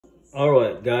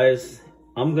Alright guys,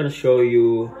 I'm gonna show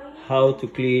you how to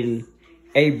clean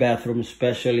a bathroom,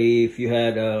 especially if you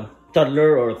had a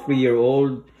toddler or a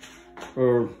 3-year-old,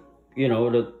 or you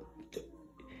know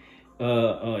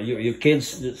your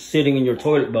kids just sitting in your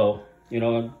toilet bowl.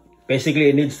 Basically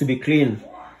it needs to be clean.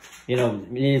 It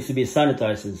needs to be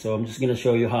sanitized. So I'm just gonna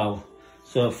show you how.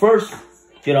 So first,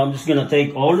 I'm just gonna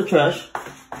take all the trash,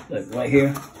 like right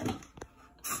here,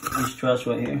 this trash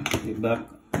right here, get back.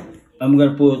 I'm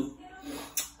gonna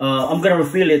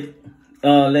refill it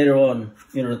later on,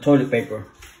 the toilet paper.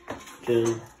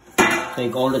 To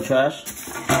take all the trash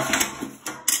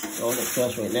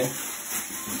right there,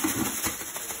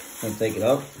 and take it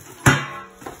out.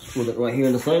 Just put it right here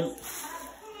on the side.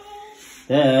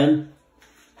 Then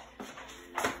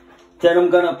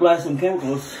I'm gonna apply some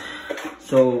chemicals.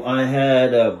 So I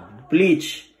had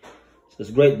bleach. This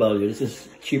is great value. This is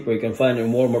cheaper. You can find it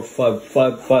in Walmart for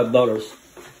 $5.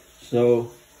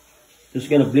 So just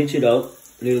gonna bleach it out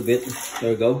a little bit.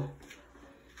 There we go.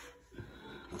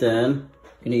 Then I'm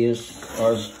gonna use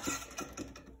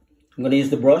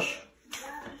the brush.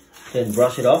 Then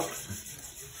brush it off.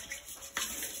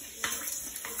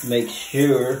 Make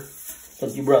sure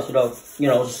that you brush it off.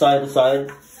 Side to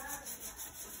side,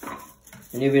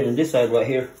 and even on this side right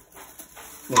here.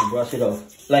 I'm gonna brush it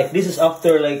off. Like this is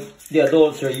after the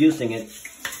adults are using it.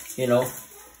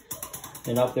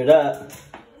 And after that,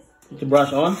 put the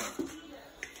brush on.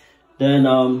 Then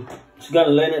just gotta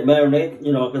let it marinate.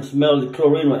 I can smell the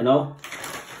chlorine right now.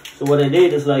 So what I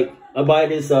did is I buy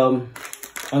this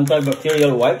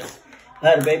antibacterial wipes. I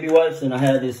had baby wipes and I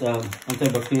had this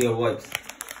antibacterial wipes.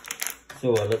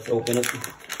 So let's open it.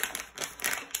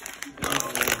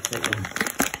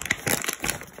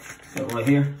 So right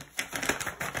here,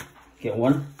 get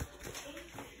one.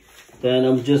 Then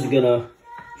I'm just gonna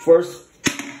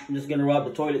rub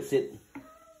the toilet seat.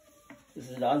 This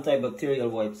is the antibacterial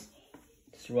wipes.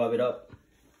 Just rub it up.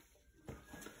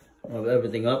 Rub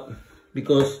everything up.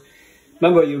 Because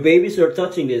remember, your babies are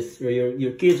touching this, or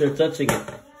your kids are touching it.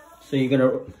 So you're gonna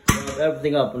rub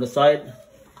everything up on the side.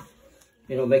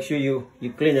 Make sure you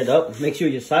clean it up. Make sure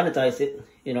you sanitize it.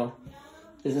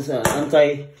 This is an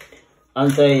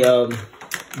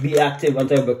reactive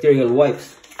antibacterial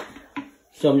wipes.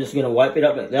 So I'm just gonna wipe it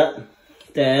up like that.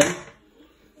 Then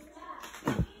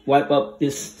wipe up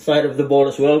this side of the bowl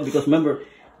as well, because remember,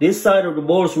 this side of the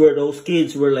bowl is where those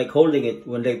kids were holding it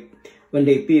when they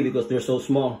pee, because they're so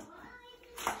small.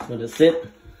 So that's it.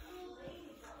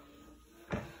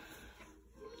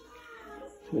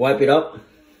 Wipe it up.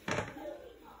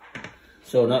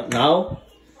 So now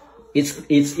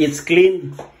it's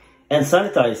clean and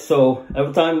sanitized. So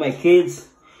every time my kids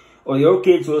or your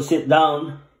kids will sit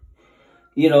down,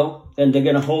 and they're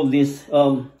gonna hold this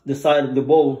the side of the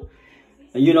bowl,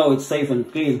 and it's safe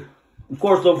and clean. Of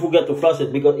course, don't forget to flush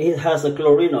it because it has a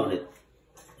chlorine on it.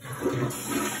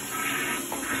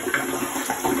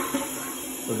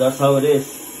 So that's how it is.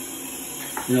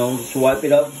 Just wipe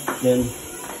it up, then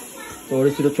throw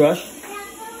it to the trash.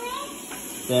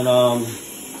 Then I'm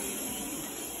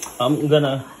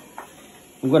gonna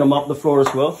mop the floor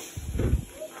as well.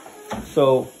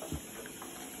 So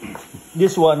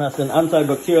this one has an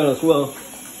antibacterial as well.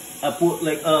 I put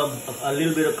a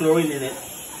little bit of chlorine in it.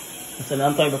 It's an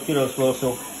antibacterial as well.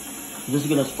 So I'm just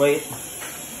gonna spray it.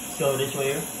 So this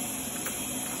way here.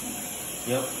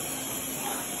 Yep.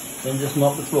 Then just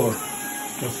mop the floor.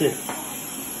 That's it.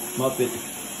 Mop it.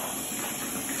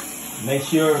 Make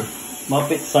sure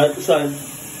mop it side to side.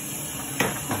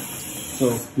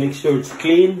 So make sure it's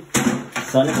clean,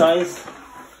 sanitized.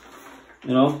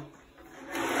 Gonna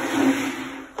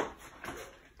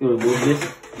remove this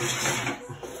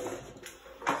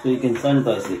so you can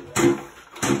sanitize it.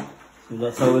 So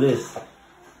that's how it is.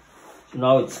 So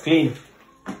now it's clean.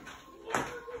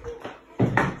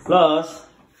 Plus,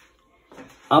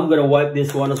 I'm gonna wipe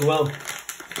this one as well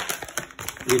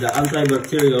with the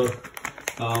antibacterial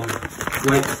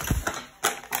wipes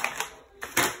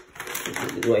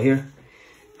right here,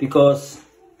 because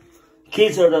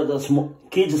kids are that small.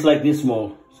 Kids is like this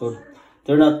small, so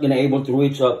they're not gonna able to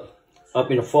reach up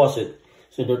in a faucet.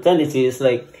 So their tendency is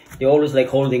they always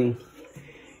holding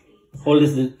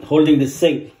the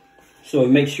sink. So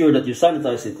make sure that you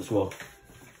sanitize it as well.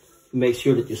 Make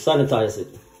sure that you sanitize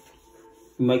it.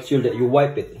 Make sure that you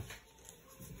wipe it.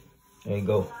 There you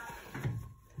go.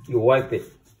 You wipe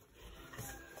it.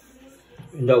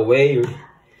 In that way,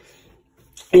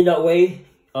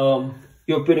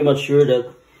 you're pretty much sure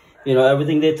that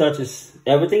everything they touch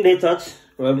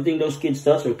or everything those kids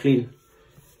touch are clean.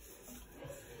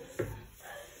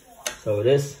 So it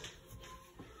is.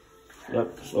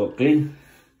 Yep, so clean.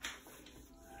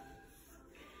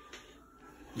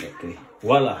 Okay,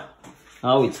 voila,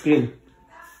 now it's clean.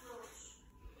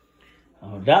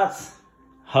 That's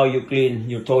how you clean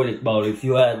your toilet bowl if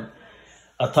you had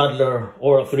a toddler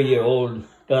or a 3-year-old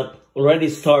that already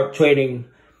start training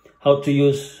how to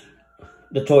use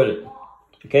the toilet.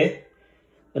 Okay,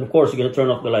 and of course you're gonna turn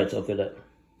off the lights after that.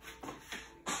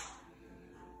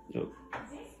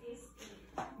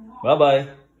 Bye bye.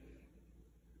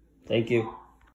 Thank you.